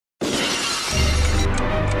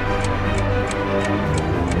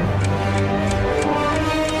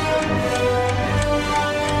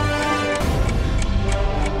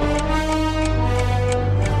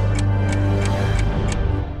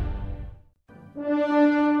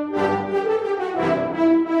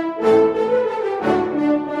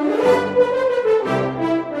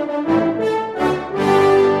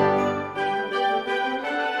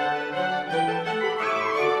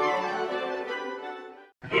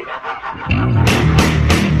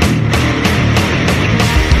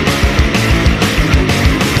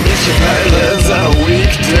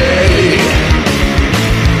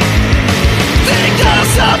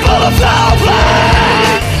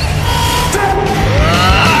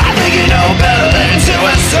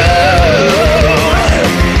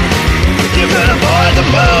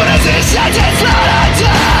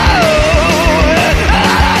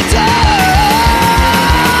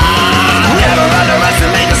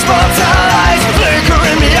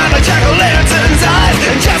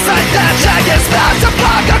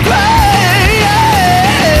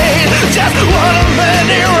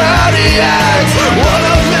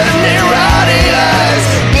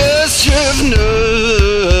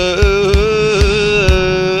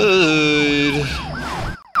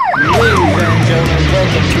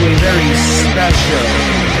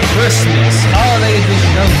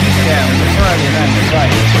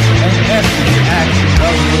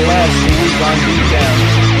on Beatdown.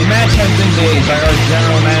 The match has been made by our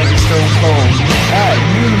general manager Stone Cold at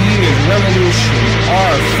New Year's Revolution.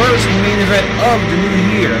 Our first main event of the new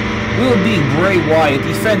year will be Bray Wyatt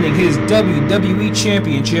defending his WWE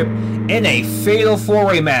Championship in a fatal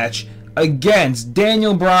 4-way match against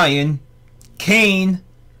Daniel Bryan, Kane,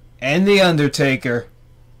 and The Undertaker.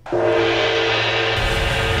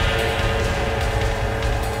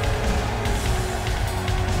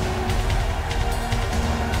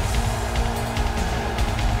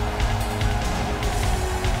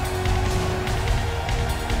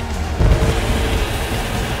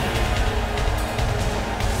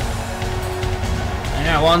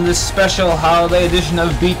 Now on this special holiday edition of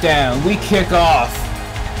Beatdown, we kick off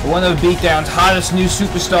one of Beatdown's hottest new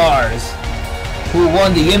superstars, who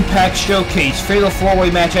won the Impact Showcase Fatal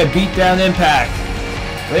 4-Way match at Beatdown Impact.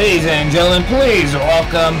 Ladies and gentlemen, please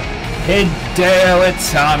welcome Hideo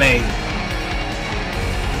Itami.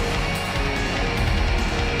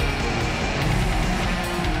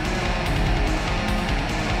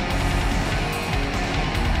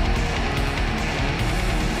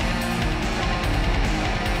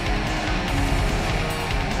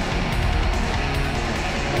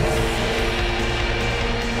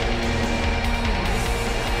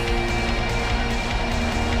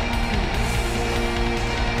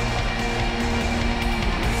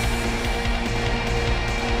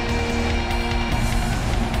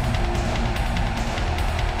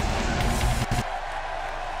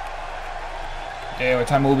 Hideo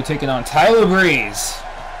Itami will be taking on Tyler Breeze.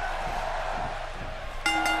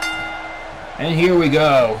 And here we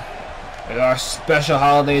go with our special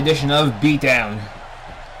holiday edition of Beatdown.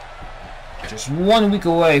 Just 1 week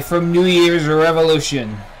away from New Year's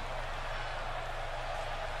Revolution.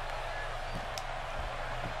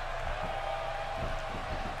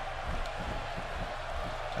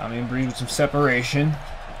 Tommy and Breeze with some separation.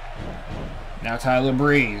 Now Tyler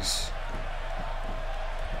Breeze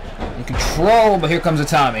in control, but here comes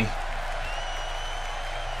Itami.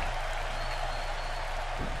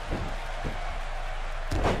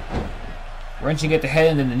 Wrenching at the head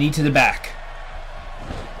and then the knee to the back.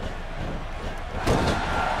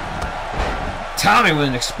 Tommy with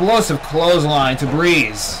an explosive clothesline to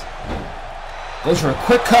Breeze. Goes for a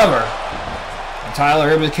quick cover. And Tyler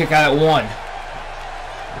able to kick out at 1.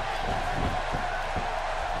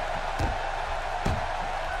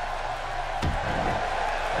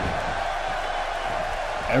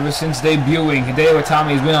 Ever since debuting, Hideo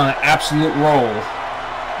Itami has been on an absolute roll.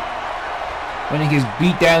 Winning his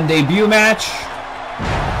Beatdown debut match.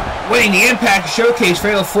 Winning the Impact Showcase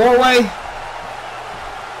Fatal 4-Way.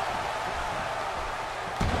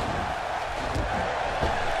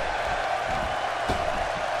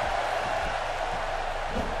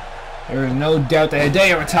 There is no doubt that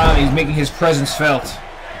Hideo Itami is making his presence felt.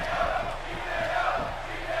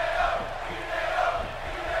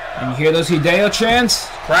 And you hear those Hideo chants?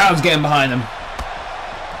 Crowd's getting behind him.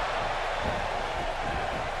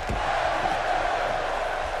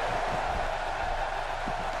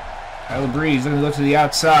 Tyler Breeze looking to look to the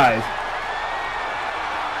outside.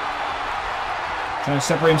 Trying to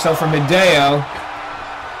separate himself from Hideo.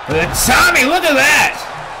 But then Tommy, look at that!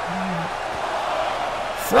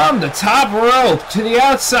 From the top rope to the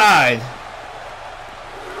outside.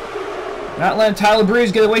 Not letting Tyler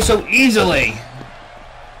Breeze get away so easily.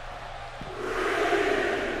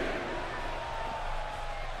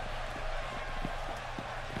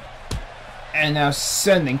 And now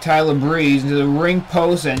sending Tyler Breeze into the ring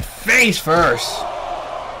post and face first.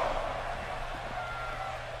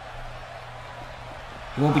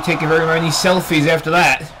 He won't be taking very many selfies after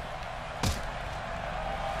that.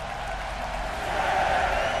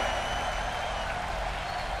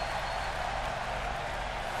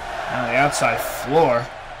 On the outside floor,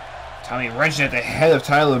 Tommy wrenching at the head of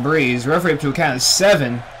Tyler Breeze. Referee up to a count of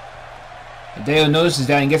 7. Hideo notices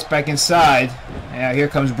that and gets back inside. Now here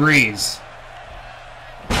comes Breeze.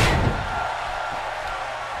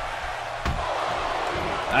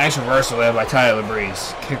 Nice reversal there by Tyler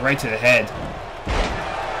Breeze. Kick right to the head.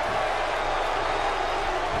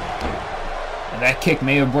 And that kick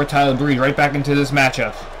may have brought Tyler Breeze right back into this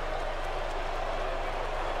matchup.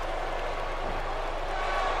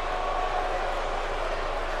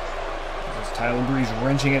 There's Tyler Breeze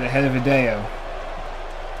wrenching at the head of Hideo.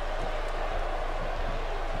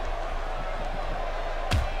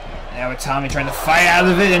 Now with Tommy trying to fight out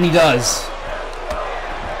of it, and he does.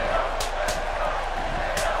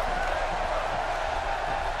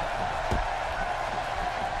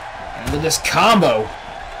 With this combo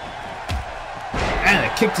and a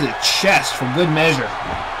kick to the chest for good measure.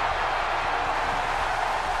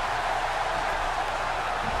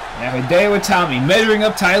 Now Hideo Itami measuring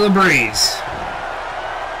up Tyler Breeze.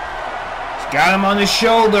 He's got him on his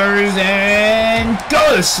shoulders and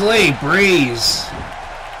go to sleep, Breeze.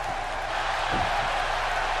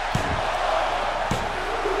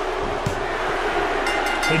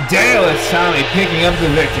 Hideo Itami picking up the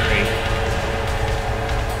victory.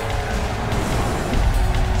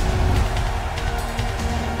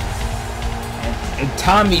 And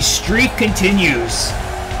Itami's streak continues.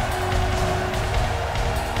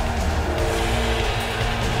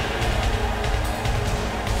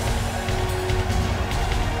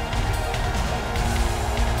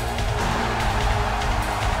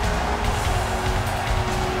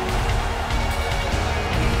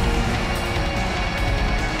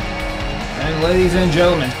 Ladies and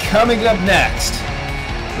gentlemen, coming up next,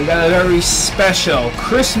 we got a very special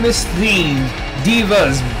Christmas-themed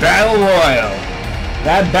Divas Battle Royal.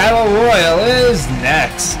 That Battle Royal is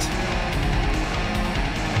next.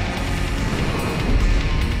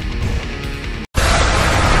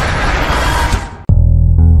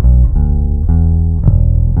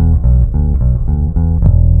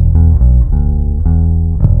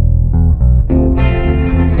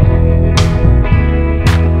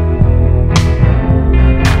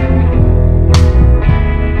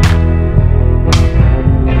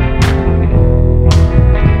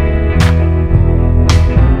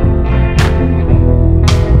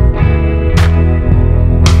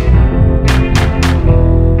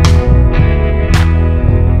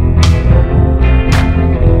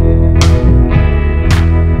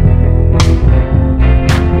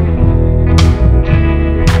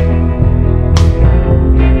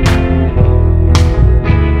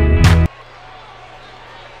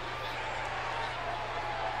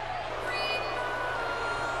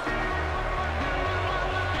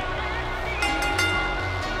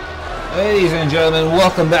 Ladies and gentlemen,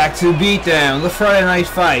 welcome back to Beatdown, the Friday Night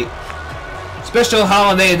Fight. Special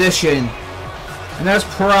Holiday Edition. And as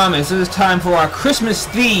promised, it is time for our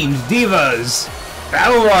Christmas-themed Divas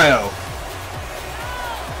Battle Royal.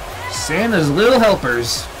 Santa's Little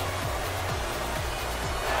Helpers.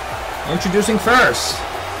 Introducing first,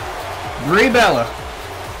 Brie Bella.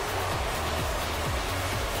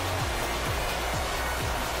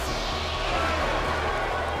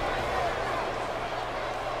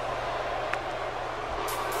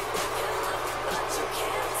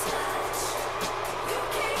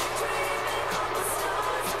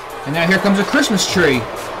 And now here comes a Christmas tree.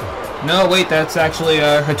 No, wait, that's actually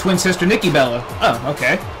her twin sister, Nikki Bella. Oh,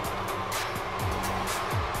 okay.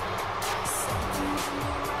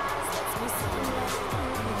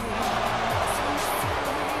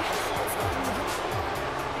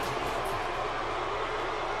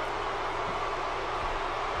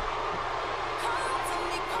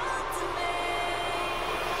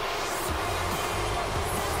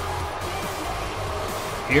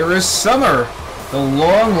 Here is Summer, the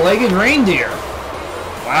long-legged reindeer.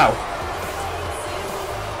 Wow.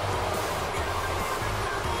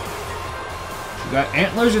 She got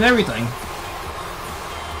antlers and everything.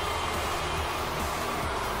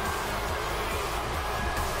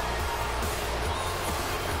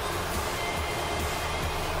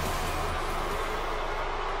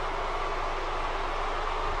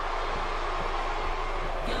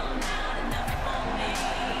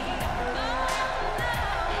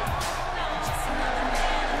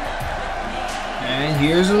 And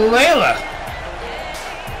here's Layla.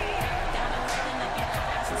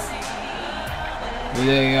 With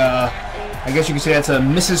a, I guess you could say that's a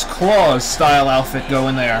Mrs. Claus style outfit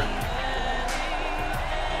going there.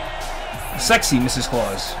 A sexy Mrs.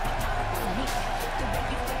 Claus.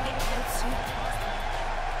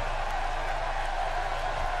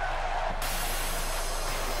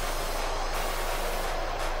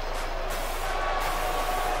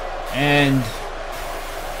 And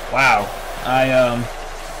wow.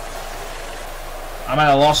 I'm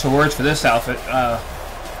at a loss for words for this outfit.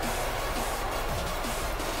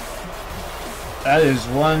 That is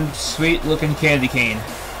one sweet-looking candy cane.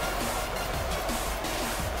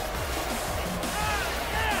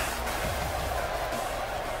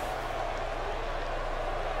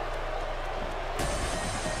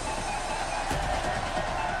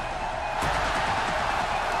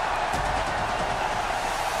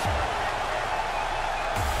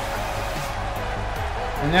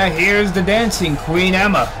 And now here's the dancing Queen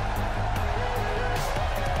Emma.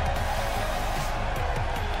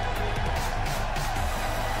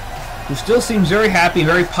 Who still seems very happy,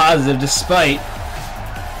 very positive, despite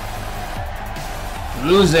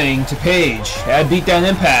losing to Paige at Beatdown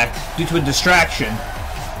Impact due to a distraction.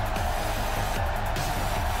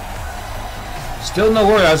 Still no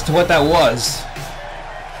word as to what that was.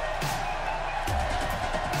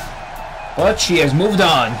 but she has moved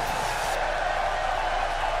on.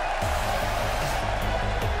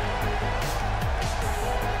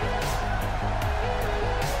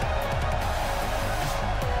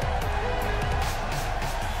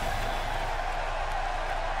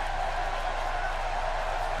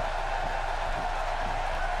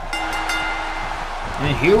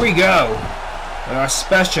 And here we go with our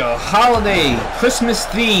special holiday Christmas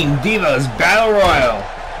themed Divas Battle Royal.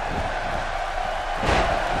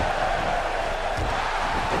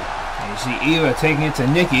 And you see Eva taking it to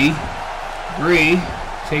Nikki, Bree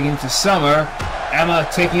taking it to Summer, Emma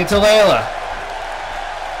taking it to Layla.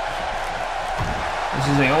 This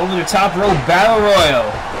is a over-the-top rope battle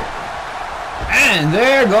royal. And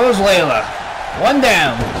there goes Layla. One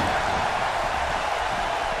down.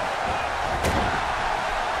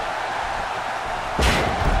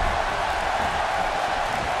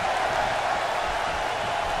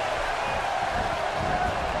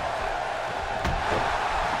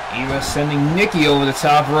 Eva sending Nikki over the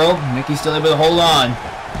top rope. Nikki's still able to hold on.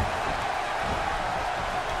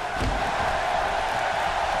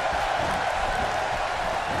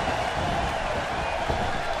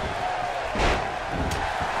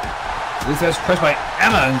 Luther's pressed by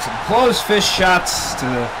Emma and some closed fist shots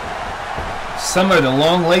to Summer, the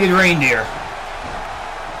long-legged reindeer.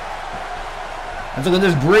 And look at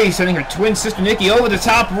this, Bree sending her twin sister Nikki over the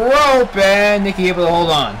top rope, and Nikki able to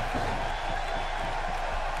hold on.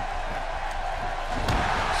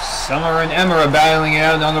 Summer and Emma are battling it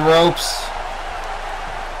out on the ropes.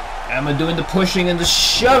 Emma doing the pushing and the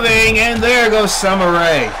shoving, and there goes Summer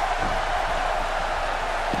Rae.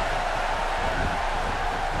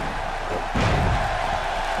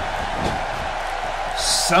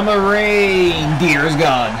 Summer Reindeer is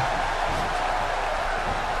gone.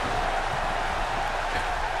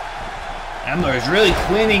 Emma is really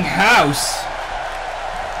cleaning house.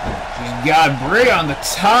 She's got Bree on the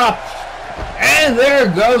top. And there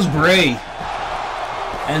goes Bree.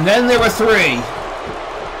 And then there were three.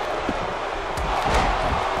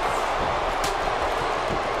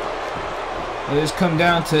 It has come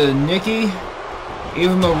down to Nikki,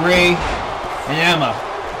 Eva Marie, and Emma.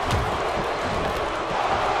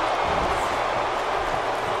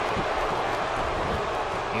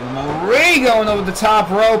 Eva Marie going over the top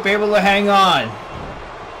rope, able to hang on.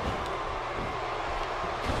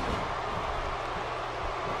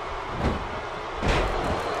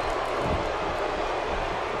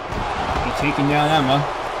 Taking down Emma.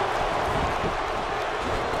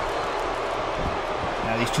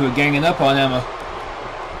 Now these two are ganging up on Emma.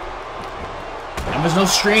 Emma's no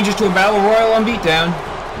stranger to a battle royal on beatdown.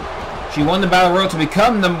 She won the battle royal to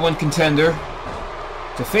become #1 contender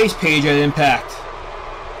to face Paige at Impact.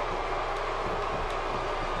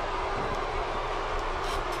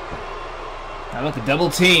 Now look, a double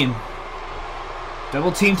team.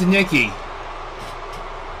 Double team to Nikki.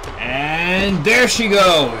 And there she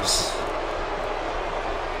goes.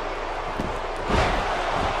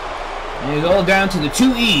 And it's all down to the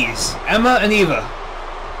two E's, Emma and Eva.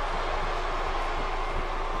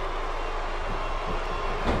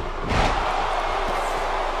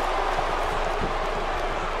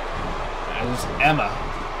 There's Emma.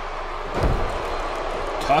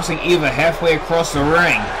 Tossing Eva halfway across the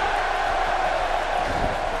ring.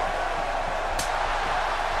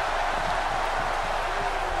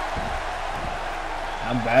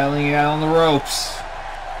 I'm battling it out on the ropes.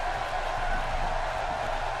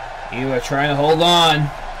 Eva trying to hold on.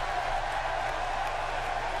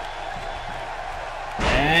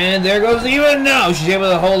 And there goes Eva. No, she's able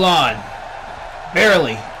to hold on.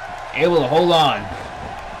 Barely able to hold on.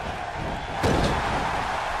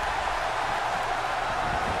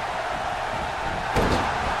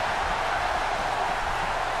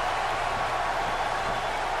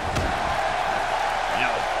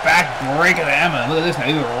 Now back break of Emma. Look at this now,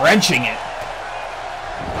 Eva wrenching it.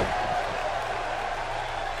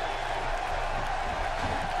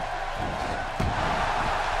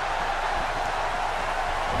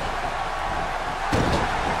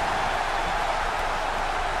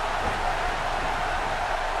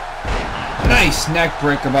 Nice neck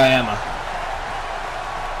breaker by Emma.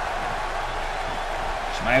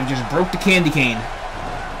 She might have just broke the candy cane.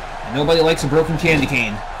 And nobody likes a broken candy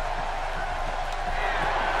cane.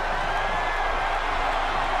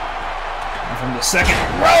 And from the second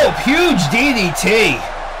rope, huge DDT.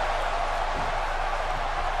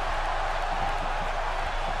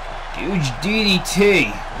 Huge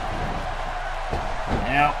DDT.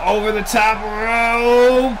 Now over the top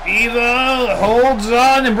rope, Eva holds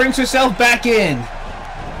on and brings herself back in.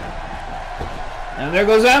 And there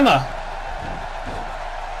goes Emma.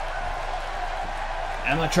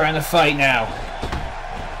 Emma trying to fight now.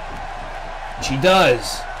 She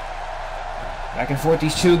does. Back and forth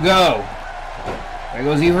these two go. There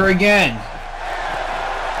goes Eva again.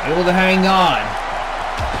 Able to hang on.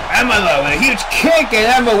 Emma though with a huge kick,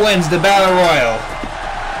 and Emma wins the Battle Royal.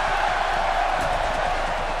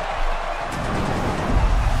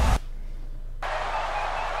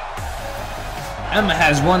 Emma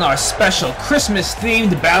has won our special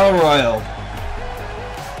Christmas-themed Battle Royal.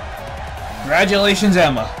 Congratulations,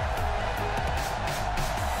 Emma.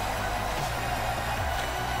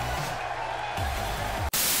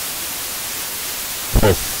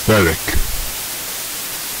 Pathetic.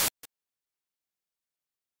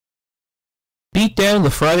 Beatdown, the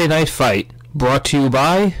Friday Night Fight, brought to you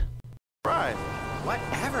by... Right.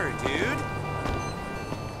 Whatever, dude.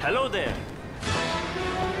 Hello there.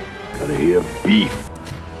 Gotta have beef.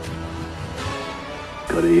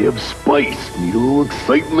 Gotta have spice. Need a little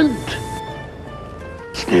excitement.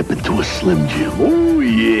 Snap into a Slim Jim. Oh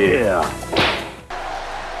yeah.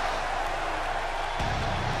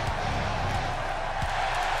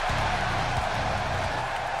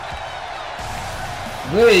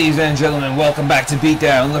 Ladies and gentlemen, welcome back to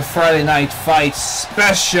Beatdown, the Friday Night Fight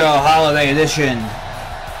Special Holiday Edition.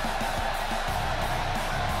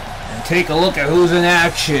 And take a look at who's in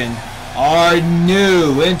action. Our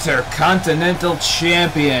new Intercontinental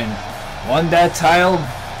Champion. Won that title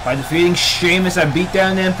by defeating Sheamus at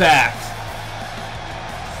Beatdown Impact.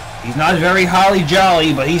 He's not very holly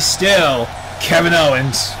jolly, but he's still Kevin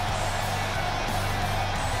Owens.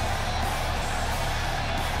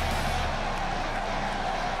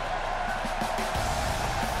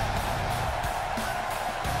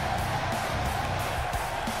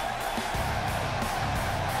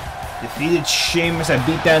 Defeated Sheamus at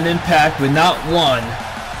Beatdown Impact with not one,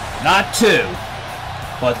 not two,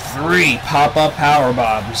 but three pop-up power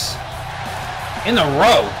bombs. In a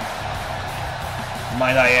row,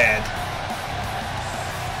 might I add.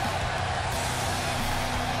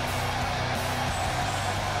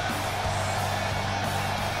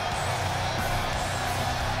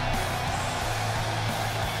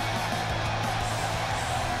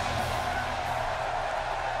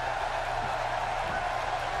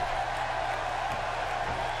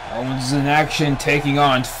 Owens is in action, taking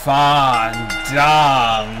on Fandango.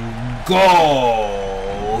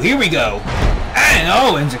 Here we go. And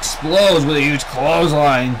Owens explodes with a huge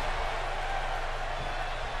clothesline.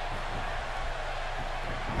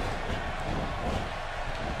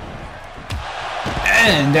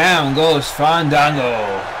 And down goes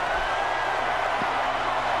Fandango.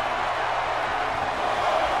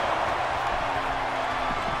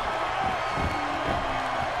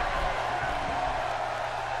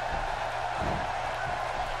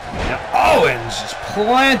 Owens just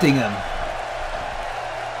planting him.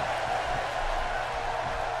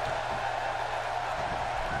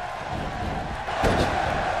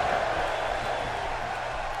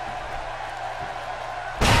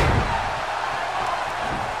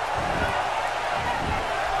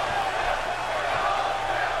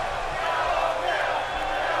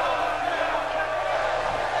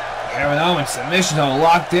 Kevin Owens submission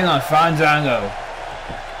locked in on Fandango.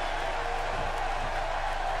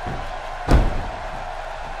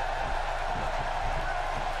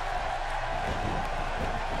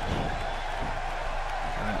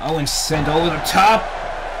 Owens sent over the top.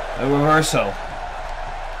 A reversal.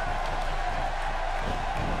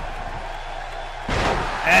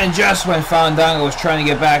 And just when Fandango was trying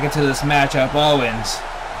to get back into this matchup, Owens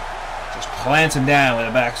just plants him down with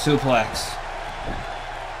a back suplex.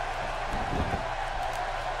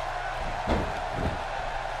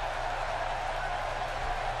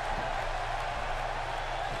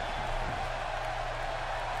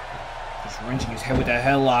 Just wrenching his head with that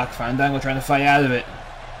headlock. Fandango trying to fight out of it.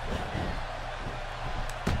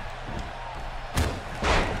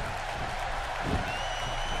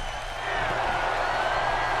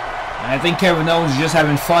 I think Kevin Owens is just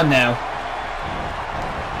having fun now.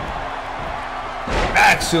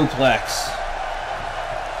 Back suplex.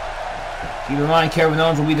 Keep in mind, Kevin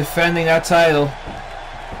Owens will be defending that title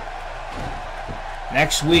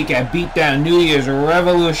next week at Beatdown New Year's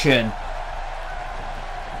Revolution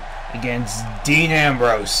against Dean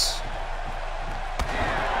Ambrose.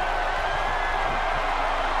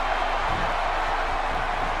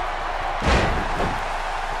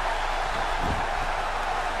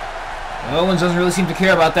 Owens doesn't really seem to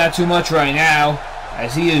care about that too much right now,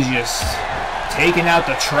 as he is just taking out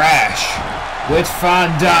the trash with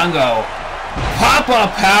Fandango.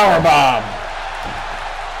 Pop-up powerbomb.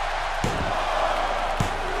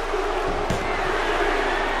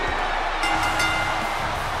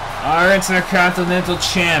 Our Intercontinental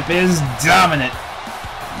Champ is dominant.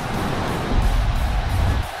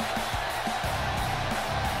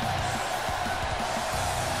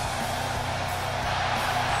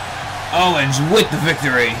 Owens with the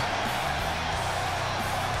victory.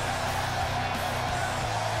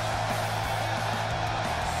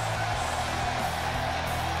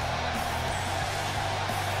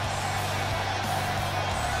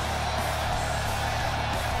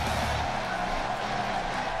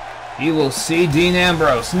 You will see Dean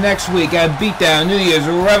Ambrose next week at Beatdown New Year's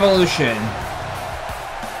Revolution.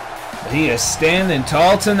 But he is standing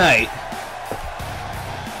tall tonight.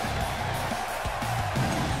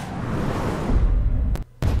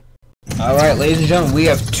 Alright, ladies and gentlemen, we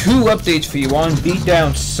have 2 updates for you on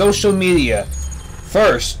Beatdown social media.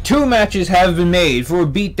 First, 2 matches have been made for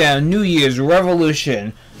Beatdown New Year's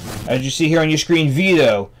Revolution. As you see here on your screen,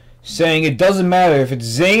 Vito saying it doesn't matter if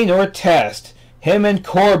it's Zayn or Test. Him and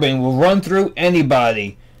Corbin will run through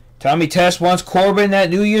anybody. Tommy Test wants Corbin at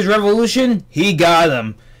New Year's Revolution. He got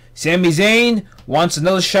him. Sami Zayn wants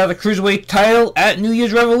another shot at the Cruiserweight title at New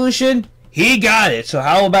Year's Revolution. He got it. So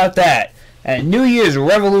how about that? At New Year's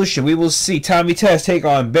Revolution, we will see Tommy Test take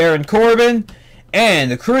on Baron Corbin. And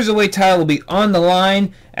the Cruiserweight title will be on the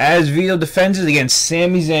line as Vito defends it against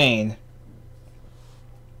Sami Zayn.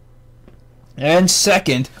 And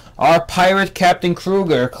second, our pirate Captain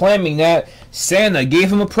Kruger claiming that Santa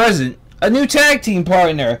gave him a present, a new tag team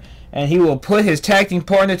partner, and he will put his tag team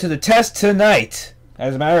partner to the test tonight.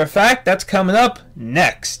 As a matter of fact, that's coming up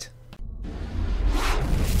next.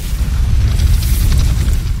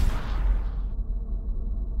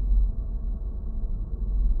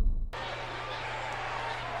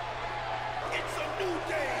 It's a new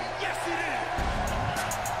day. Yes, it is.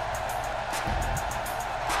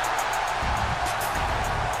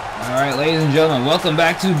 Alright, ladies and gentlemen, welcome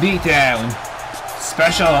back to Beatdown.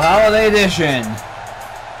 Special Holiday Edition.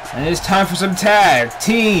 And it's time for some tag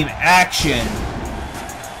team action.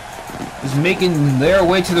 Is making their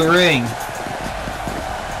way to the ring.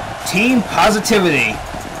 Team Positivity.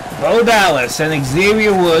 Bo Dallas and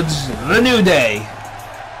Xavier Woods, The New Day.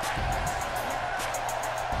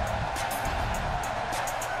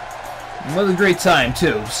 What a great time,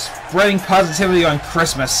 too. Spreading positivity on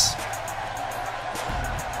Christmas.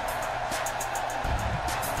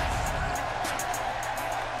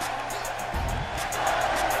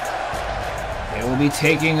 They will be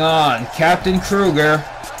taking on Captain Kruger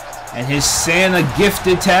and his Santa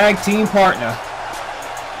gifted tag team partner.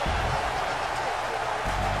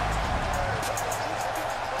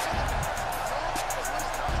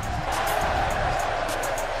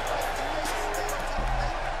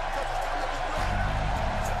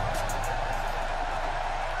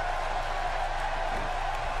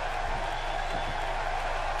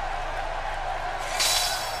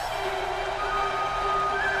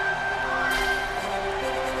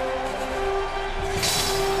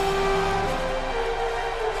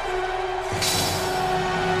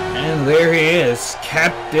 And there he is,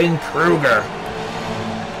 Captain Kruger,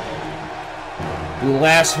 who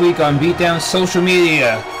last week on Beatdown social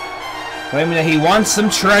media claiming that he wants some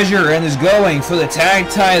treasure and is going for the tag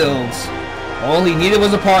titles. All he needed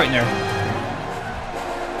was a partner.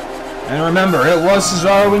 And remember, it was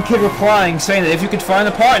Cesaro and Kid replying saying that if you could find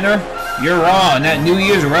a partner, you're on at New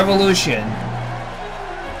Year's Revolution.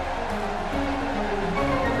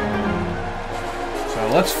 So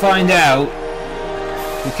let's find out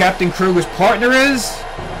who Captain Kruger's partner is,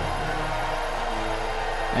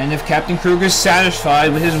 and if Captain Kruger's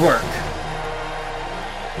satisfied with his work.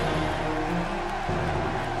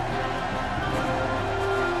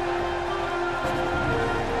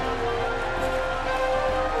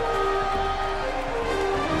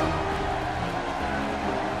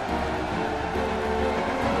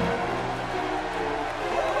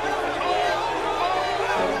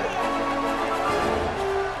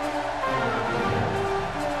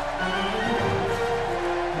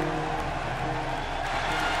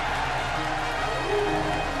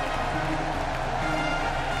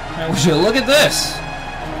 Would you look at this?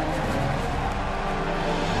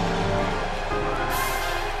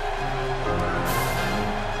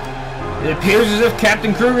 It appears as if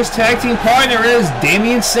Captain Kruger's tag team partner is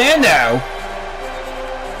Damian Sandow.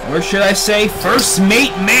 Or should I say, First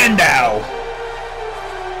Mate Mandow.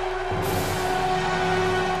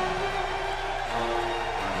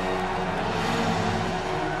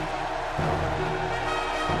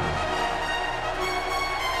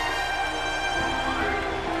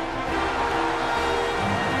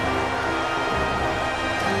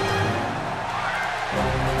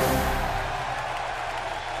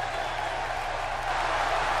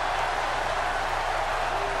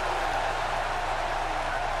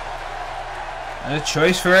 And a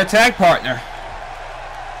choice for a tag partner.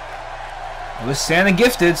 It was Santa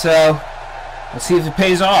gifted, so let's see if it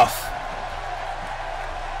pays off.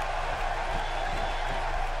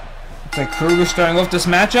 Looks like Kruger starting off this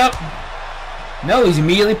matchup. No, he's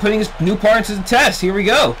immediately putting his new partner to the test. Here we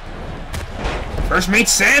go. First meet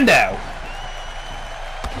Sandow.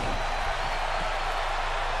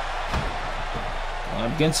 Going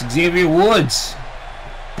up against Xavier Woods.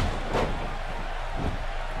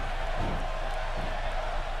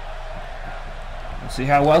 Let's see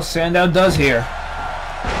how well Sandow does here.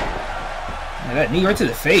 And that knee right to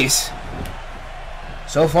the face.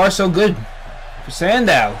 So far, so good for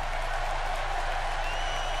Sandow.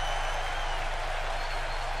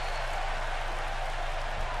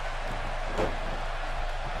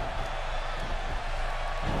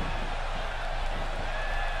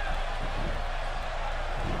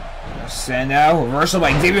 Sandow, reversal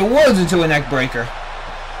by Xavier Woods into a neck breaker.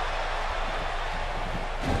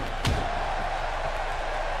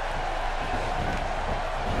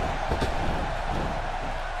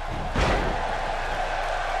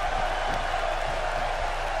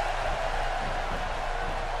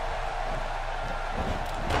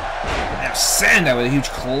 Now Sandow with a huge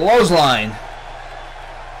clothesline.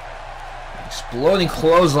 Exploding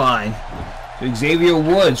clothesline to Xavier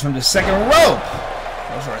Woods from the second rope.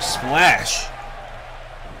 Goes for a splash.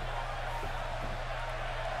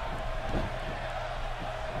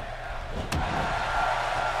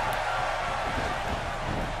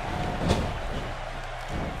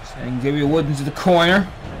 Sending Xavier Woods into the corner.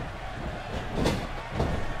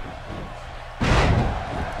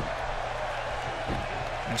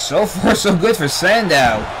 And so far, so good for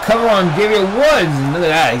Sandow. Cover on Xavier Woods. And look at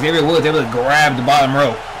that. Xavier Woods able to grab the bottom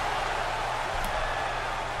rope.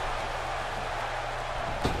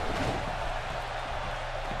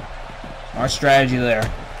 Our strategy there.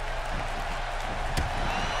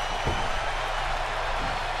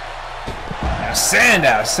 Now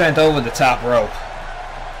Sandow sent over the top rope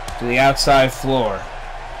to the outside floor.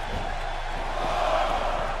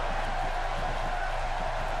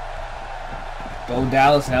 Bo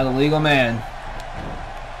Dallas now the legal man.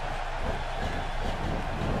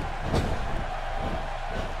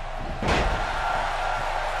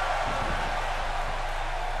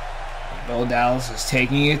 Bo Dallas is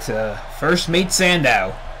taking it to first mate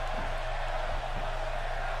Sandow.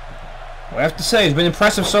 Well, I have to say, it's been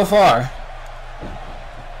impressive so far.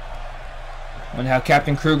 Wonder how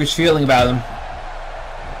Captain Kruger's feeling about him.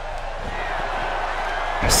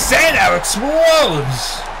 Sandow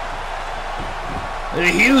explodes! With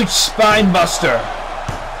a huge spine buster.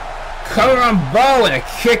 Cover on Bo and a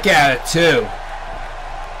kick out at two.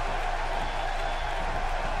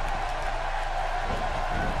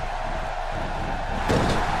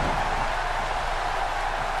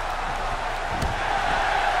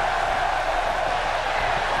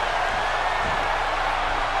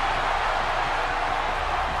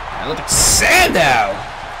 Look at Sandow!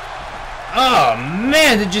 Oh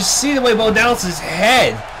man, did you see the way Bo Dallas'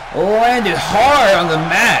 head landed hard on the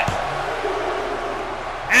mat?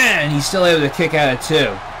 And he's still able to kick out at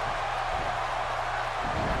two.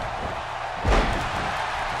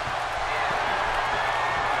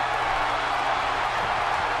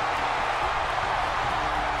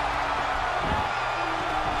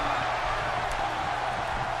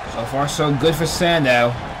 So far, so good for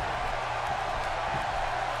Sandow.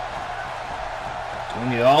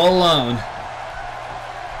 Doing it all alone.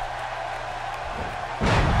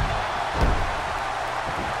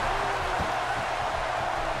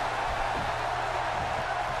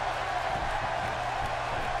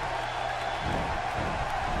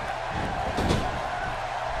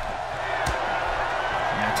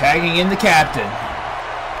 Now tagging in the captain.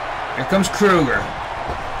 Here comes Kruger.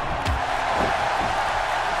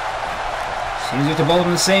 Seems like they're both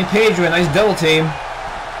on the same page with a nice double team.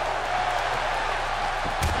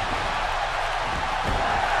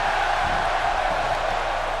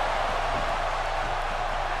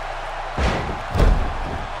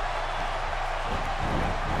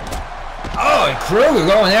 Oh, and Kruger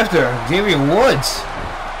going after Xavier Woods.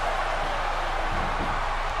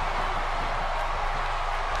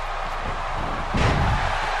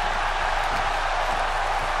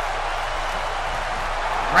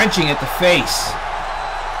 Wrenching at the face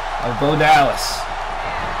of Bo Dallas.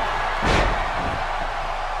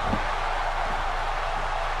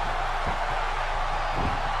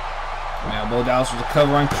 Now Bo Dallas with a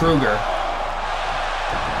cover on Kruger.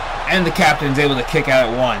 And the captain's able to kick out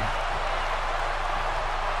at one.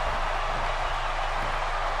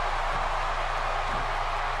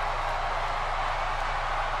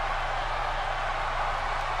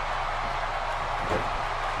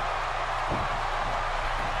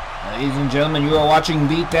 Ladies and gentlemen, you are watching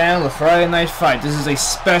Beatdown, the Friday Night Fight. This is a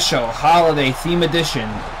special holiday theme edition.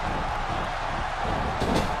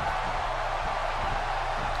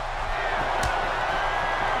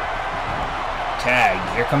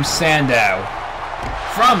 Tag. Here comes Sandow.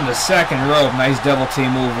 From the second rope. Nice double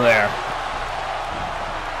team move there.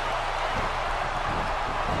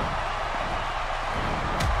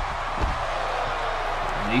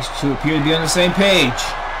 These two appear to be on the same page.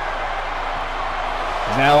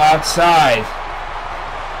 Now outside.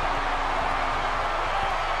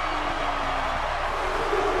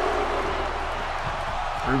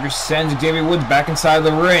 Kruger sends Xavier Woods back inside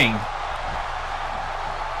the ring.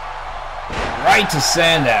 Right to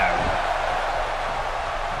Sandow.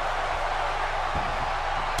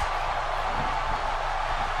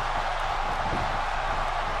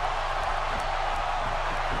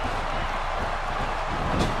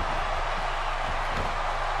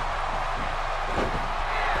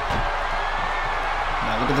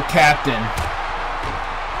 Look at the captain.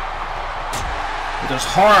 With those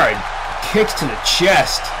hard kicks to the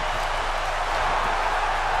chest.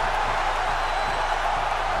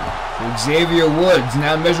 Xavier Woods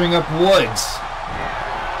now measuring up Woods.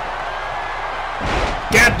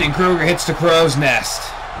 Captain Kruger hits the crow's nest.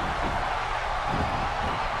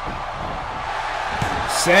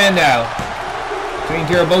 Sandow taking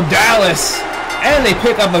care of Bo Dallas. And they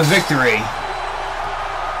pick up a victory.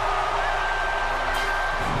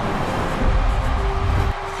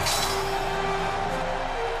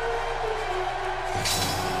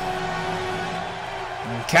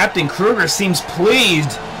 Captain Kruger seems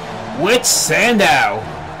pleased with Sandow.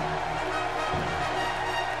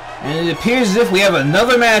 And it appears as if we have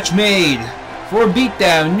another match made for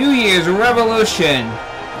Beatdown New Year's Revolution.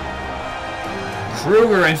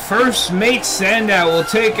 Kruger and first mate Sandow will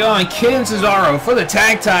take on Kid and Cesaro for the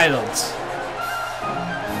tag titles.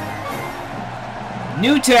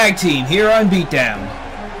 New tag team here on Beatdown.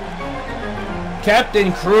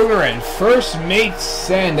 Captain Kruger and first mate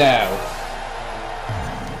Sandow.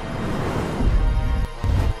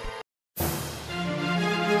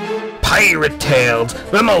 Pirate Tales,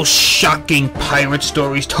 the most shocking pirate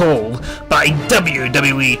stories told by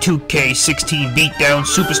WWE 2K16 Beatdown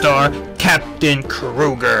superstar Captain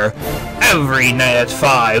Kruger. Every night at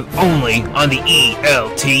 5, only on the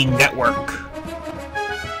ELT network.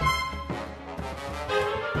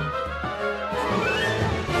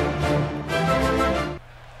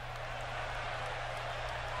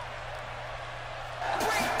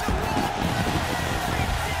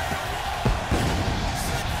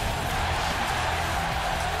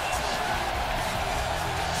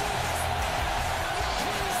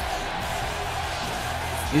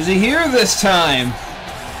 Is he here this time?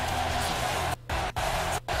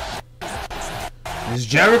 Is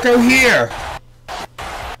Jericho here?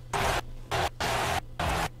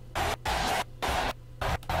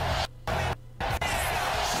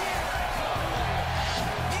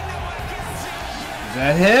 Is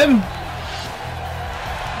that him?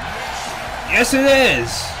 Yes, it is.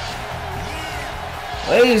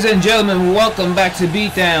 Ladies and gentlemen, welcome back to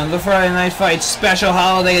Beatdown, the Friday Night Fight Special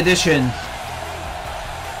Holiday Edition.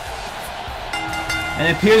 And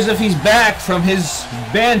it appears as if he's back from his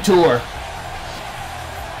band tour.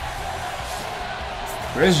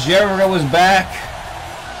 Chris Jericho was back.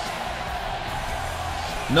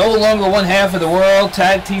 No longer one half of the World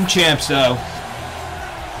Tag Team Champs, though.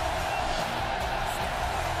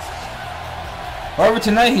 However,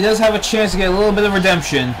 tonight he does have a chance to get a little bit of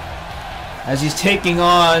redemption, as he's taking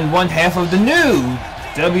on one half of the new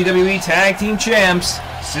WWE Tag Team Champs,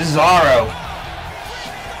 Cesaro.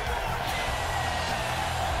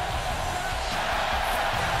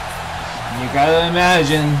 You gotta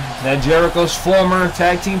imagine that Jericho's former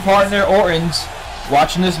tag team partner, Orton's,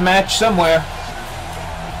 watching this match somewhere.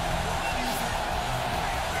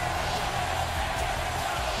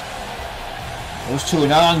 Those two are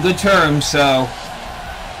not on good terms, so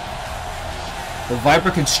the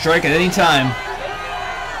Viper can strike at any time.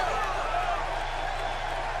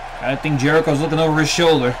 I think Jericho's looking over his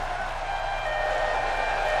shoulder.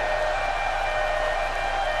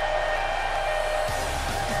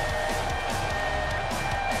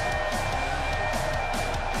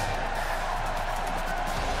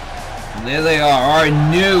 There they are, our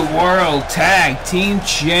new World Tag Team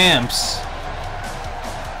Champs.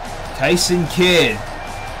 Tyson Kidd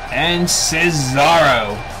and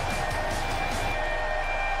Cesaro.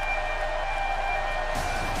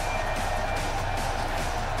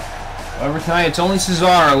 However, tonight it's only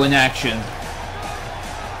Cesaro in action.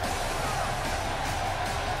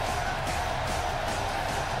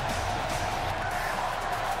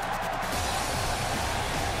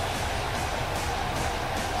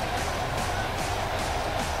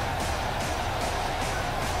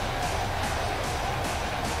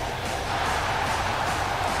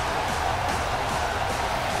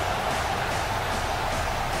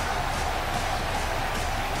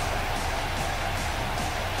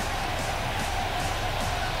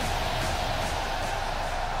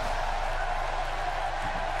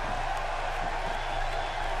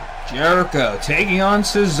 Jericho taking on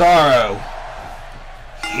Cesaro.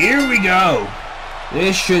 Here we go.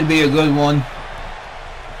 This should be a good one.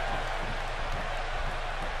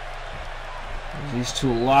 These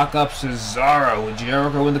two lock up Cesaro with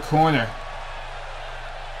Jericho in the corner.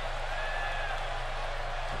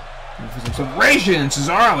 For some separation,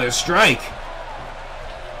 Cesaro with a strike.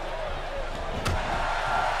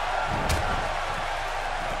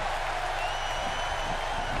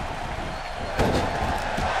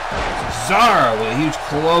 Cesaro with a huge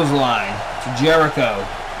clothesline to Jericho.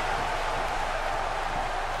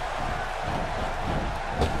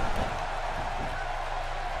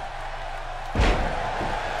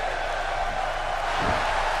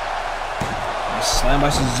 Slam by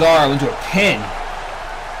Cesaro into a pin.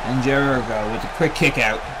 And Jericho with a quick kick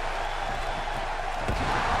out.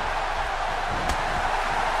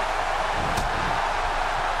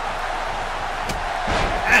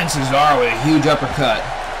 And Cesaro with a huge uppercut.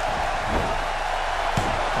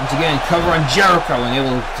 Once again, cover on Jericho and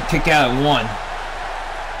able to kick out at 1.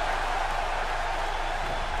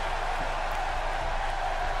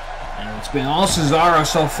 And it's been all Cesaro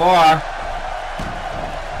so far.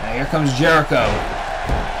 Now here comes Jericho.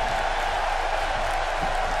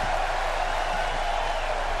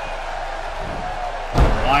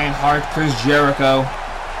 Lionheart Chris Jericho.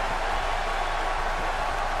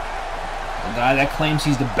 The guy that claims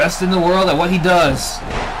he's the best in the world at what he does.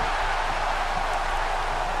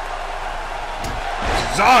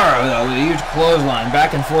 Cesaro, though, with a huge clothesline.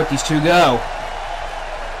 Back and forth these two go.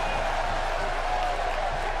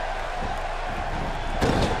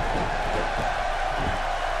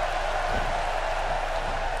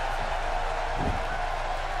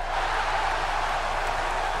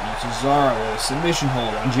 And Cesaro with a submission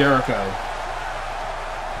hold on Jericho.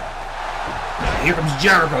 Now here comes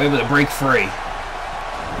Jericho, able to break free.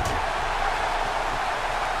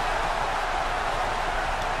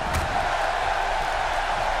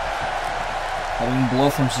 Having blow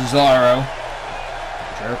from Cesaro.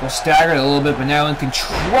 Jericho staggered a little bit, but now in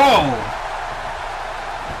control.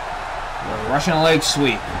 A Russian leg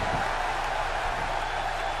sweep.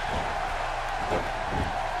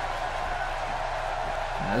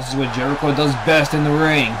 Now this is what Jericho does best in the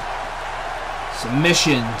ring.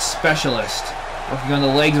 Submission specialist. Working on the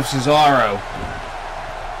legs of Cesaro.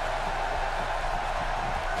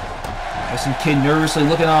 Tyson Kidd nervously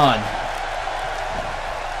looking on.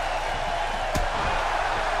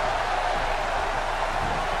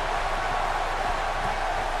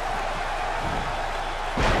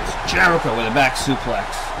 Jericho with a back suplex.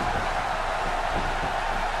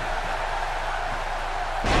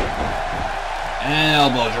 And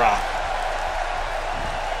elbow drop.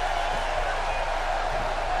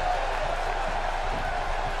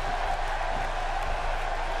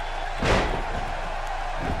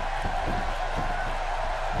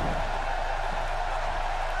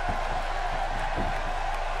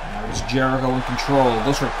 Now it's Jericho in control.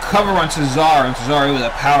 Goes for a cover on Cesaro, and Cesaro with a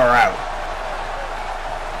power out.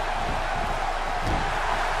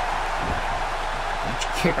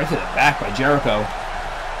 Kick right to the back by Jericho.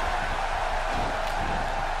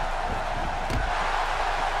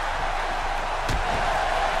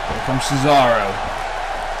 Here comes Cesaro.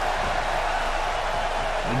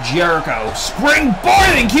 And Jericho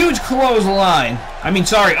springboarding, huge clothesline.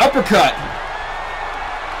 Uppercut.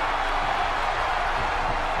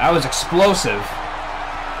 That was explosive.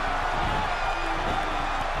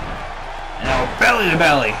 And now belly to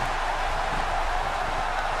belly.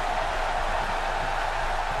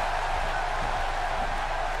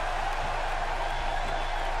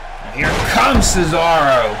 Here comes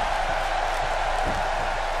Cesaro.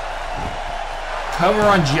 Cover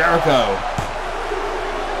on Jericho.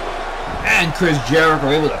 And Chris Jericho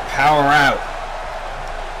able to power out.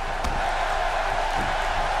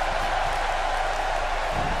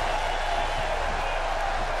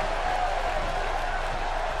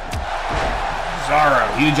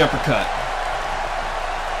 Cesaro, huge uppercut.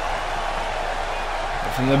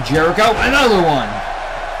 Lifting up Jericho, another one.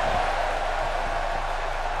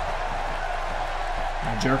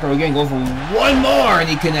 Jericho again going for one more, and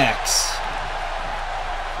he connects.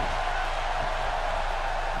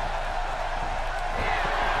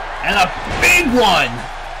 And a big one.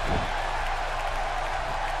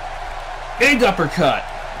 Big uppercut.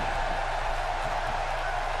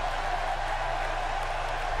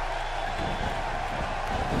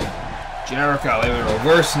 Jericho able to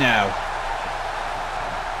reverse now.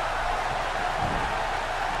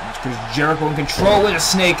 Because Jericho in control with a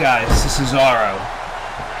snake eyes to Cesaro.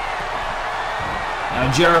 Now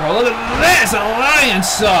Jericho, look at this! A lion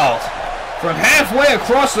salt! From halfway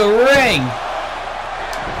across the ring!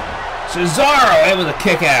 Cesaro able to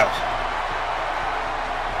kick out.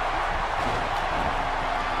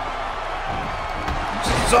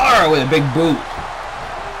 Cesaro with a big boot.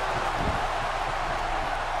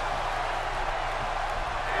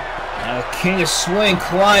 Now the King of Swing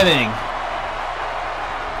climbing.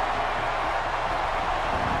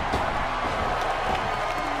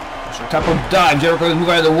 So top of dive. Jericho move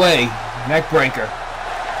out of the way. Neck breaker.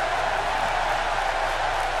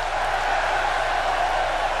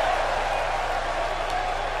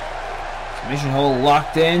 Mission hold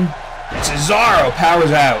locked in. Cesaro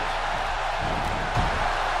powers out.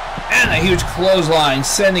 And a huge clothesline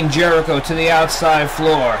sending Jericho to the outside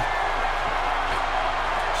floor.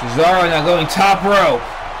 Cesaro now going top rope.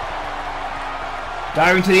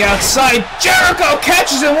 Diving to the outside. Jericho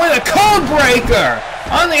catches him with a code breaker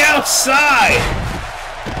on the outside.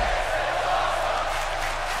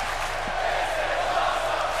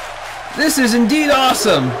 This is indeed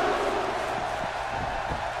awesome.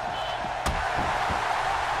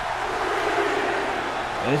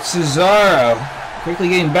 It's Cesaro quickly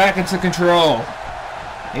getting back into control.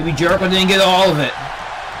 Maybe Jericho didn't get all of it.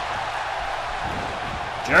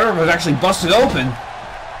 Jericho's actually busted open.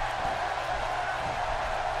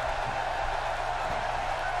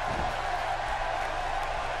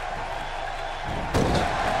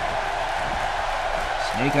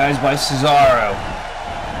 Snake eyes by Cesaro.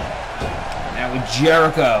 Now with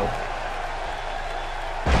Jericho.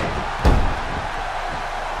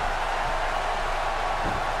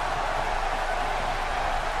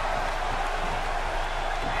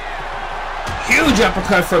 Huge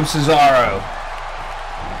uppercut from Cesaro.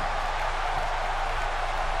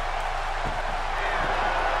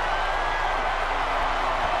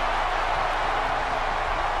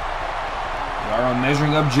 Cesaro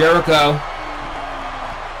measuring up Jericho.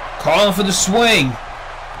 Calling for the swing.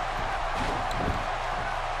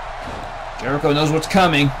 Jericho knows what's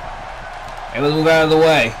coming. Able to move out of the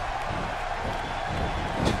way.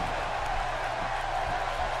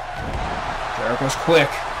 Jericho's quick.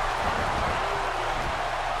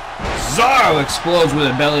 Cesaro explodes with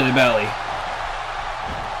a belly-to-belly.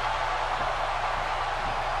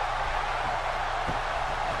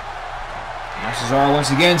 Now Cesaro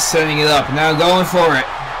once again setting it up. Now going for it.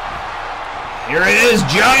 Here it is.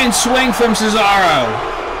 Giant swing from Cesaro.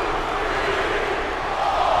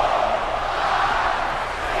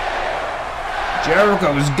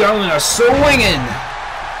 Jericho is going a swinging.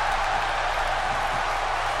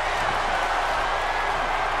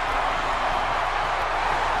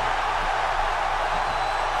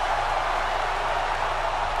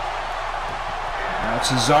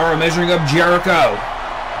 Cesaro measuring up Jericho.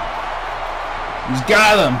 He's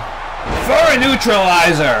got him for a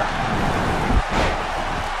neutralizer.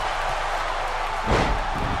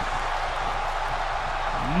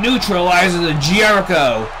 Neutralizer to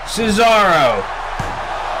Jericho. Cesaro.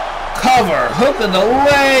 Cover. Hook in the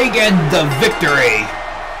leg and the victory.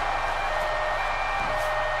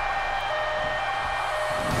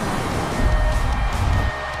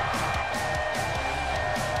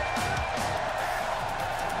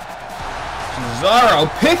 Cesaro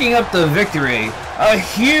picking up the victory. A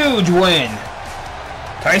huge win.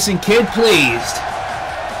 Tyson Kidd pleased.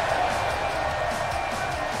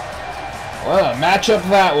 What a matchup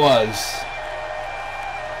that was.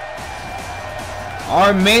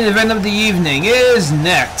 Our main event of the evening is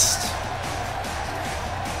next.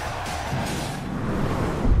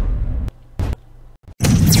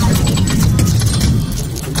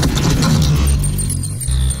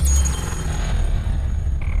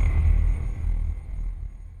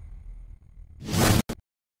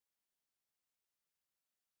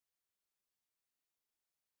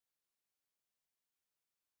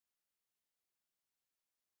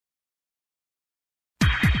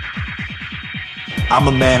 I'm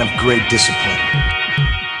a man of great discipline.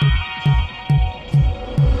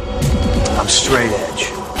 I'm straight edge.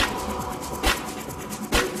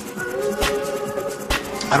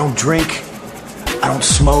 I don't drink. I don't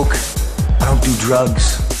smoke. I don't do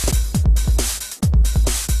drugs.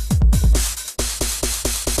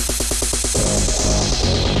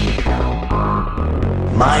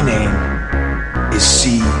 My name is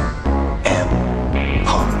CM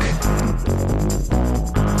Punk.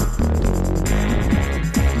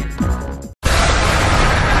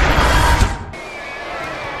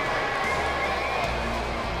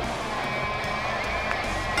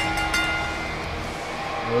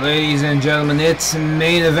 Ladies and gentlemen, it's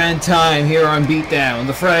main event time here on Beatdown,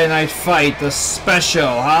 the Friday Night Fight, the special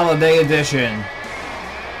holiday edition.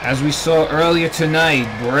 As we saw earlier tonight,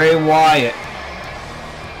 Bray Wyatt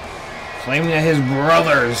claiming that his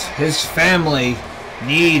brothers, his family,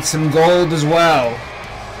 need some gold as well.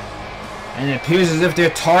 And it appears as if they're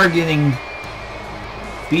targeting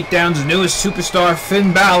Beatdown's newest superstar,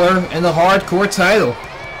 Finn Balor, and the Hardcore title.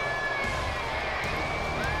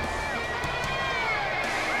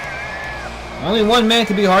 Only one man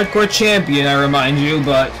can be Hardcore champion, I remind you,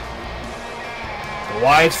 but the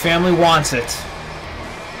Wyatt family wants it.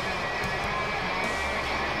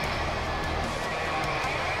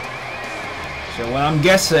 So what I'm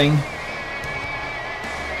guessing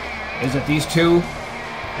is that these two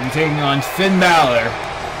will be taking on Finn Balor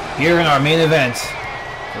here in our main event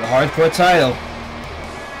for the Hardcore title.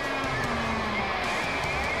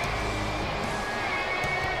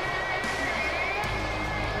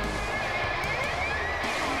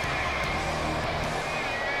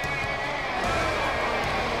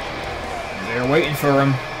 They're waiting for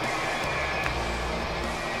him.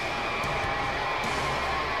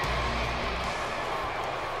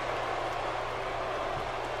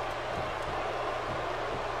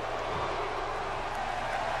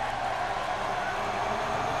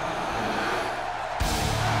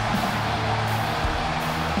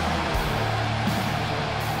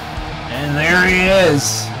 And there he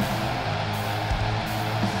is,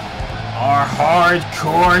 our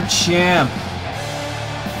Hardcore champ.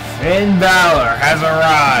 Finn Balor has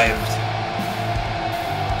arrived.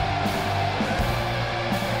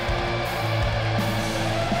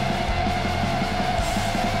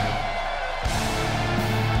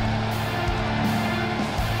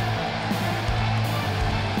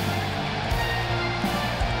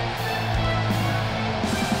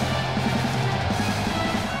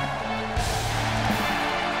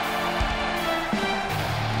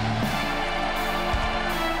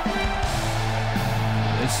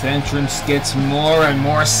 This entrance gets more and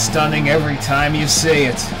more stunning every time you see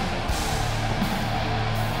it.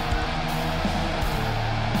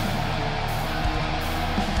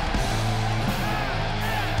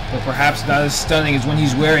 But perhaps not as stunning as when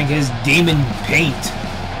he's wearing his demon paint.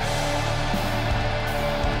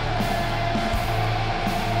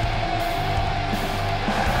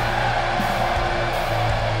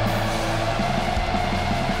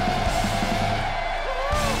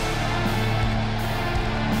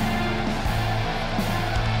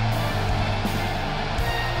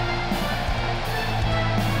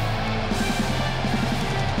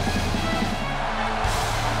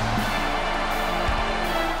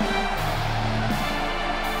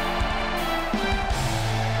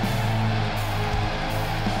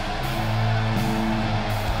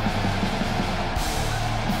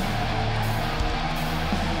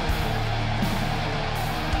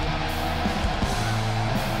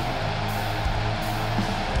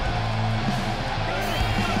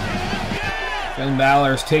 Finn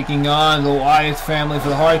Balor is taking on the Wyatt family for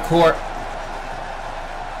the Hardcore.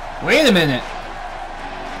 Wait a minute.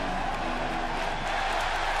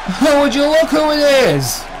 Would you look who it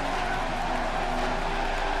is?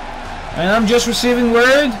 And I'm just receiving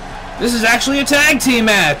word. This is actually a tag team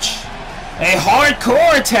match. A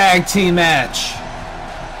Hardcore tag team match.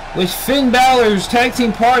 With Finn Balor's tag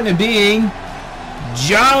team partner being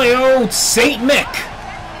jolly old Saint Mick.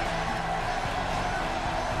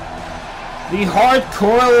 The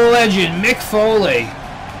Hardcore legend Mick Foley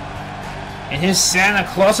in his Santa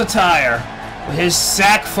Claus attire with his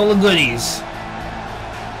sack full of goodies.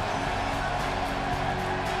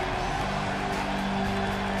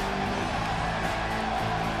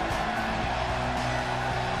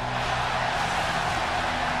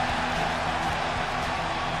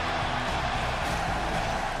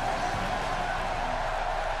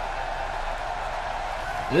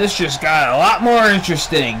 This just got a lot more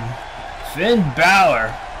interesting. Finn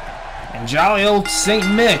Balor and jolly old Saint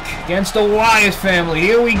Mick against the Wyatt family.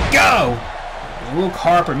 Here we go! Luke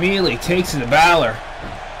Harper immediately takes it to Balor.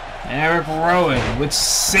 And Eric Rowan with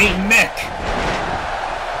Saint Mick.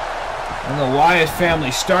 And the Wyatt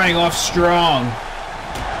family starting off strong.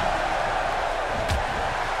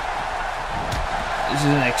 This is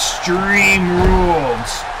an Extreme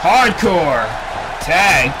Rules Hardcore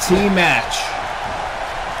Tag Team match.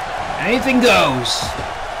 Anything goes.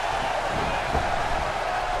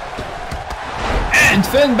 And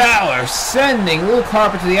Finn Balor sending Luke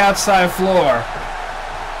Harper to the outside floor.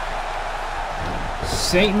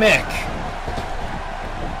 Saint Mick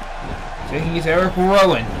taking it to Eric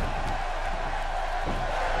Rowan.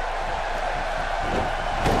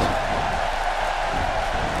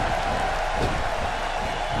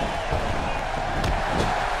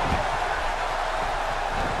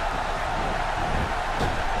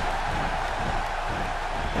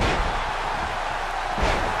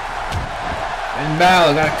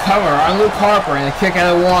 Balor got a cover on Luke Harper and a kick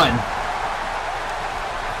out of one.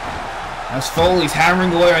 As Foley's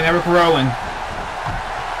hammering away on Eric Rowan.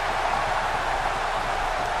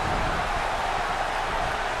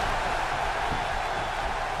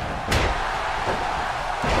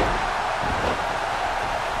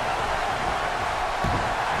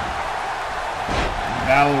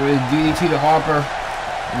 Balor with DDT to Harper.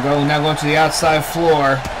 Now going to the outside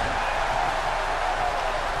floor.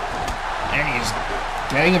 And he's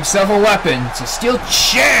getting himself a weapon. It's a steel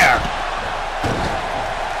chair.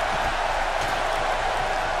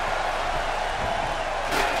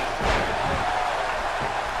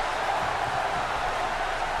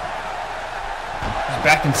 He's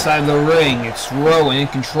back inside the ring. It's Rowan in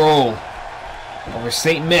control over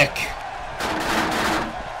St. Mick.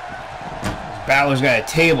 Balor's got a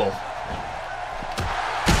table.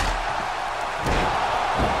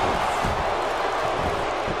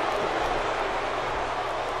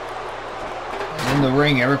 In the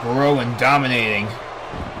ring, Eric Rowan dominating.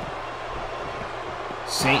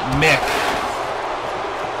 St. Mick.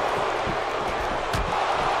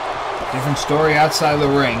 Different story outside the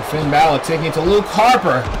ring. Finn Balor taking it to Luke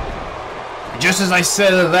Harper. And just as I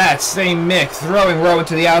said of that, St. Mick throwing Rowan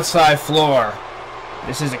to the outside floor.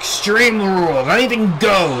 This is Extreme Rules. Anything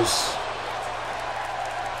goes.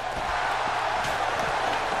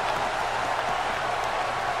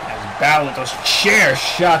 As Balor with those chair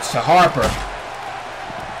shots to Harper.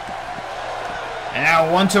 And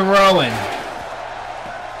now one to Rowan.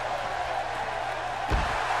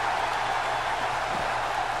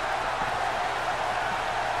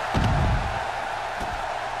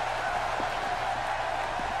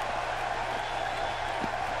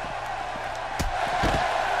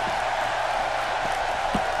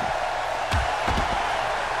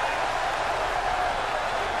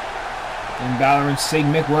 And Balor and St.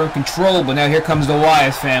 Mick were in control, but now here comes the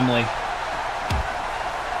Wyatt family.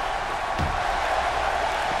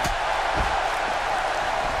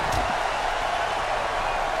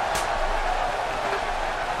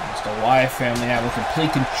 It's the Wyatt family now with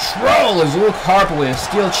complete control as Luke Harper with a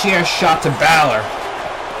steel chair shot to Balor.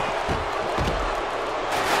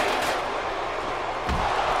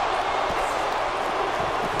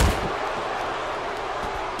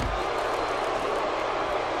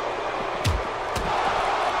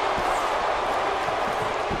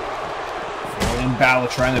 Balor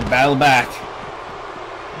trying to battle back.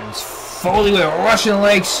 And it's Foley with a Russian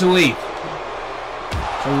leg sweep.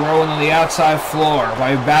 So Rowan on the outside floor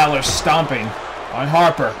while Balor stomping on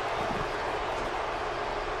Harper.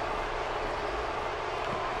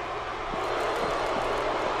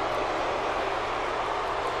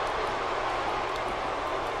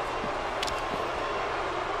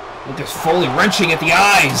 Look at Foley wrenching at the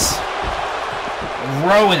eyes of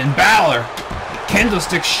Rowan and Balor.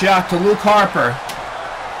 Candlestick shot to Luke Harper.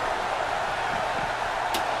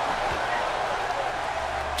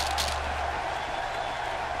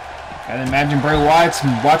 I'd imagine Bray Wyatt's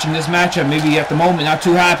watching this matchup, maybe at the moment not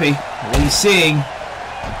too happy with what he's seeing.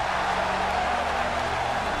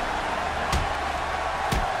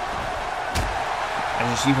 As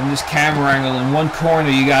you see from this camera angle, in one corner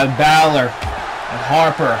you got Balor and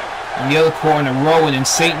Harper. In the other corner, Rowan and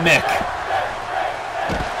St. Mick.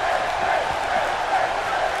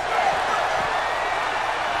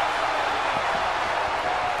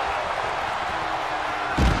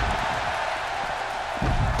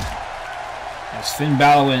 As Finn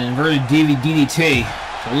Balor with an inverted DDT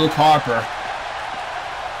to Luke Harper.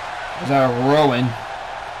 As our Rowan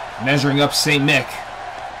measuring up St. Mick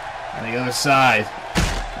on the other side.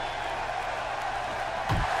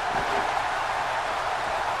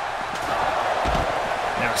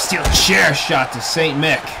 Now a steel chair shot to St.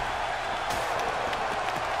 Mick.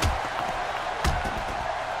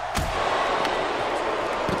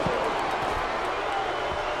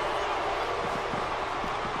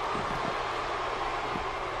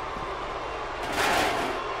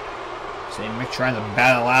 St. Mick trying to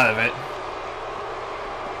battle out of it.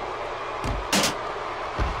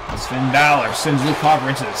 As Finn Balor sends Luke Harper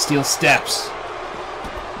into the steel steps.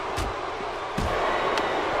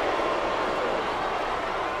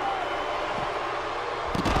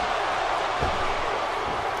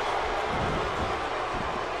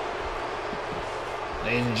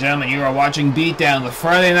 Ladies and gentlemen, you are watching Beatdown, the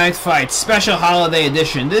Friday Night Fight Special Holiday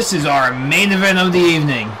Edition. This is our main event of the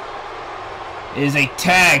evening. It is a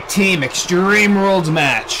tag team Extreme Rules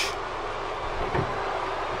match.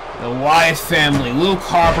 The Wyatt family, Luke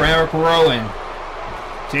Harper and Eric Rowan,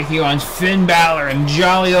 taking on Finn Balor and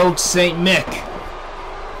jolly old St. Mick.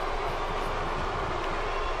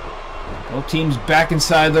 Both teams back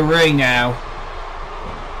inside the ring now.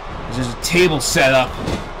 There's a table set up.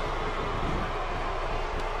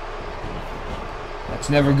 It's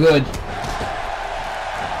never good.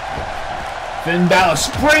 Finn Balor,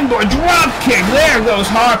 springboard, drop kick. There goes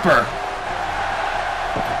Harper.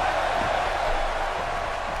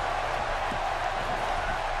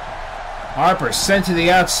 Harper sent to the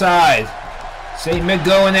outside. St. Mick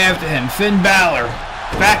going after him. Finn Balor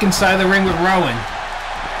back inside the ring with Rowan.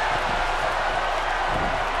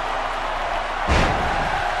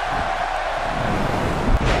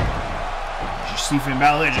 You see Finn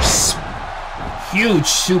Balor there, just huge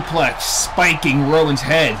suplex spiking Rowan's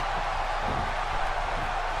head.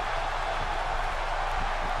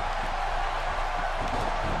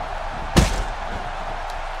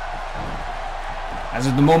 As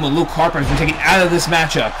of the moment, Luke Harper has been taken out of this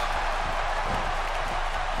matchup.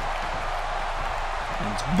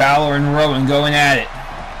 And it's Balor and Rowan going at it.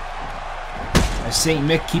 As St.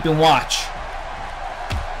 Mick keeping watch.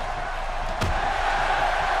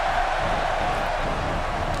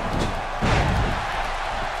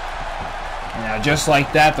 And now just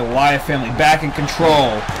like that, the Wyatt family back in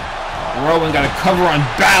control. Rowan got a cover on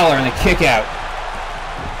Balor and a kick out.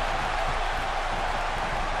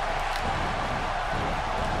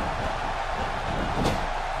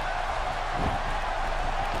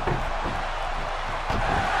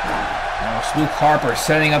 Luke Harper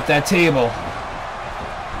setting up that table.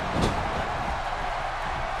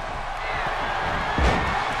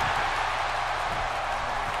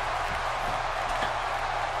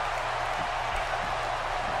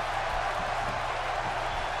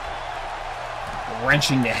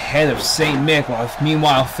 Wrenching the head of St. Mick, while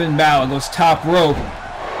meanwhile Finn Balor goes top rope.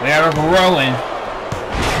 Eric Rowan.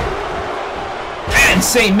 And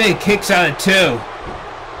St. Mick kicks out at 2.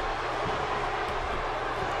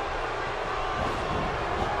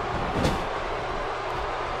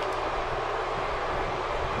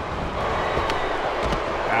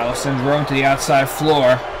 Sends Rowan to the outside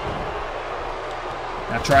floor.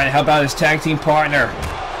 Now trying to help out his tag team partner,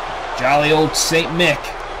 jolly old St. Mick.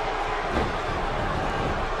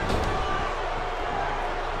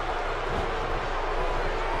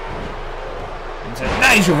 It's a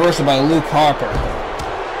nice reversal by Luke Harper.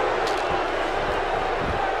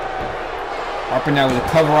 Harper now with a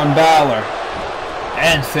cover on Balor.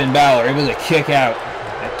 And Finn Balor able to kick out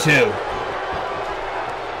at 2.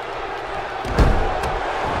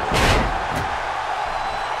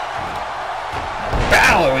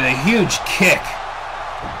 With a huge kick.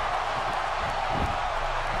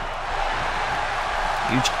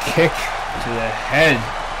 Huge kick to the head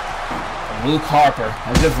of Luke Harper.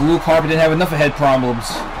 As if Luke Harper didn't have enough of head problems.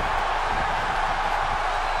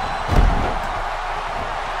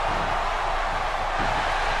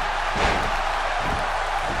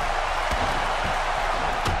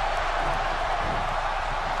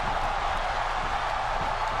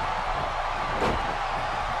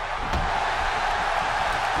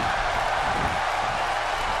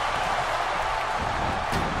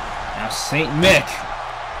 St. Mick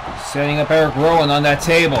setting up Eric Rowan on that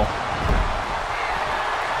table.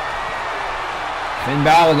 Finn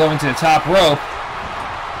Balor going to the top rope.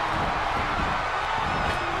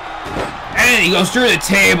 And he goes through the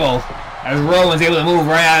table as Rowan's able to move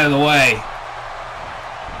right out of the way.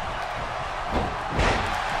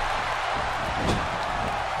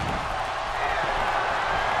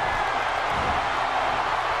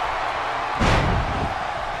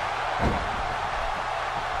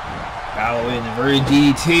 Balor in a very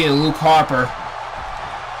DDT to Luke Harper.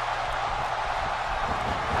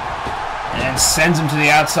 And sends him to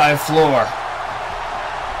the outside floor.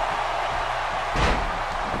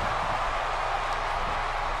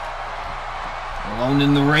 Alone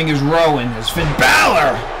in the ring is Rowan as Finn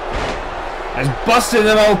Balor has busted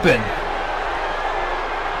him open.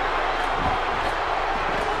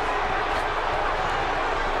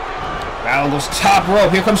 Balor goes top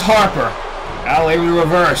rope. Here comes Harper. Balor able to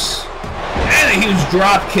reverse. And a huge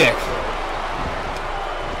drop kick.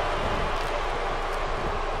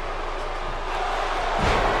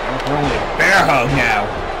 Only a bear hug now.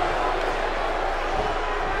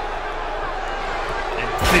 And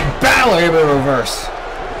Finn Balor able to reverse.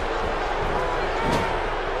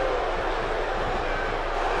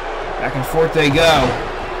 Back and forth they go.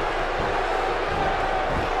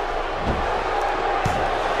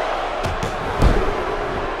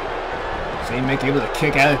 St. Mick able to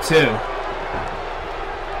kick out of 2.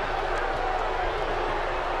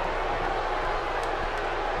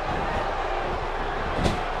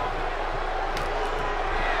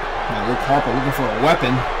 Luke Harper looking for a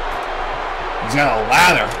weapon. He's got a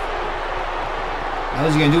ladder. What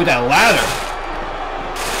is he going to do with that ladder?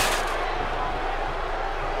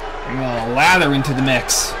 Bring a ladder into the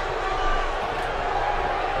mix.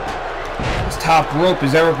 It's top rope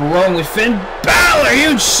as Eric Rowan with Finn Balor.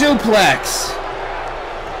 Huge suplex.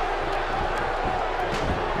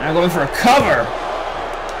 Now going for a cover.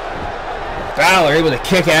 Balor able to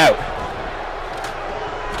kick out.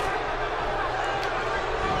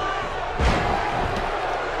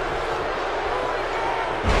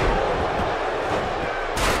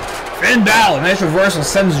 Finn Balor, nice reversal,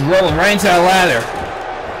 sends Rowan right into the ladder.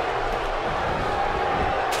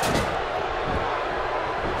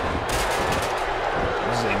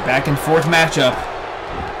 This is a back and forth matchup.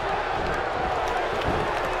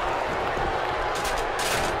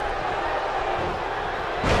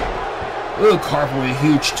 Luke Harper with a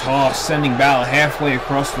huge toss, sending Balor halfway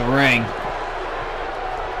across the ring.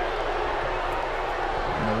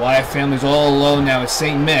 And the Wyatt family's all alone now with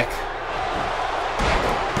St. Mick.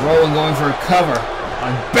 Rowan going for a cover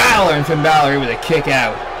on Balor, and Finn Balor able to kick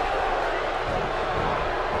out.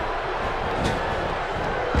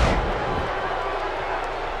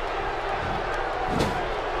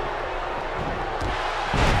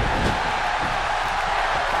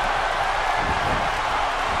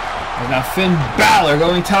 And now Finn Balor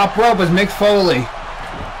going top rope as Mick Foley.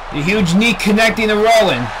 The huge knee connecting to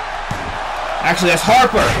Rowan. Actually, that's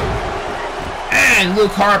Harper. And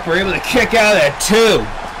Luke Harper able to kick out at 2.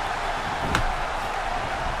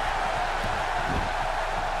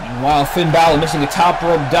 While Finn Balor missing a top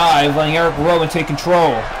rope dive, letting Eric Rowan take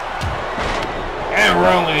control. And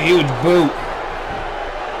Rowan with a huge boot.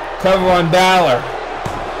 Cover on Balor.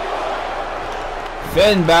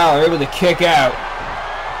 Finn Balor able to kick out.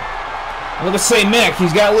 Look at St. Mick,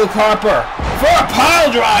 he's got Luke Harper for a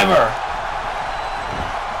pile driver.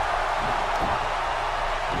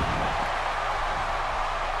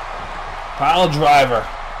 Pile driver.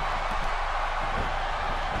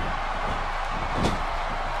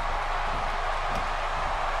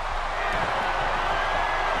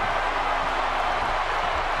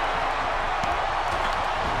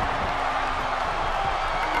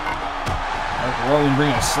 Rowan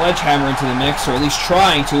bringing a sledgehammer into the mix, or at least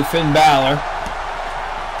trying to. Finn Balor.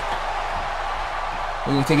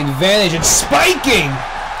 We're going to take advantage and spiking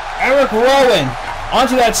Eric Rowan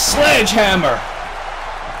onto that sledgehammer.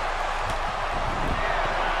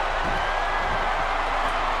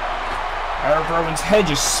 Eric Rowan's head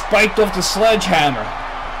just spiked off the sledgehammer.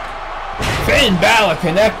 Finn Balor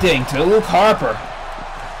connecting to Luke Harper.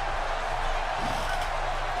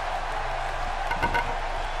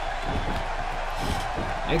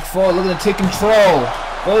 Mick Foley looking to take control.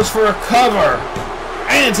 Goes for a cover.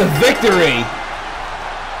 And it's a victory.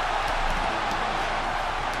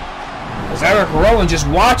 As Eric Rowan just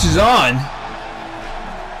watches on.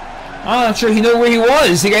 I'm not sure he knew where he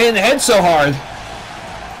was. He got hit in the head so hard.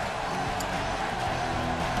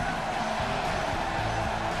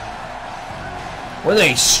 What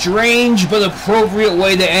a strange but appropriate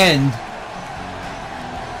way to end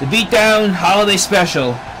the Beatdown Holiday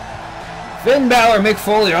Special. Finn Balor, Mick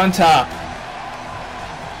Foley on top.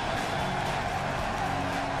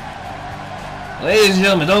 Ladies and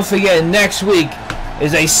gentlemen, don't forget next week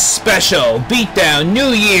is a special Beatdown New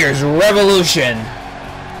Year's Revolution.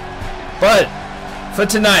 But for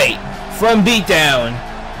tonight, from Beatdown,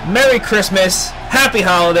 Merry Christmas, Happy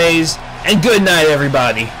Holidays, and good night,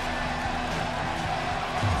 everybody.